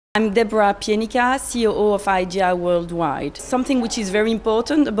I'm Deborah Pienica, COO of IGI Worldwide. Something which is very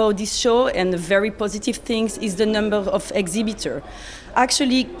important about this show and very positive things is the number of exhibitors.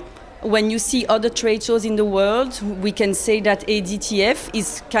 Actually, when you see other trade shows in the world, we can say that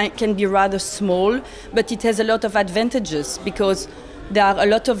ADTF can be rather small, but it has a lot of advantages because there are a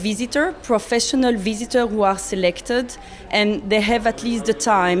lot of visitors, professional visitors who are selected, and they have at least the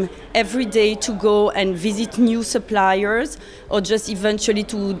time every day to go and visit new suppliers or just eventually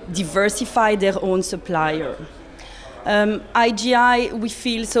to diversify their own supplier. IGI, we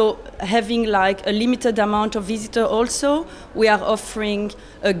feel, so having like a limited amount of visitors also, we are offering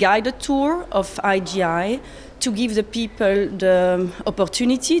a guided tour of IGI to give the people the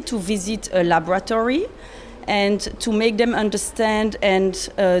opportunity to visit a laboratory and to make them understand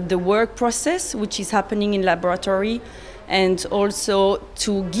the work process which is happening in laboratory, and also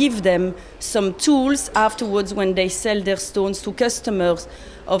to give them some tools afterwards when they sell their stones to customers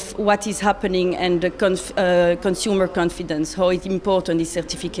of what is happening and the consumer confidence, how important is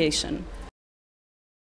certification.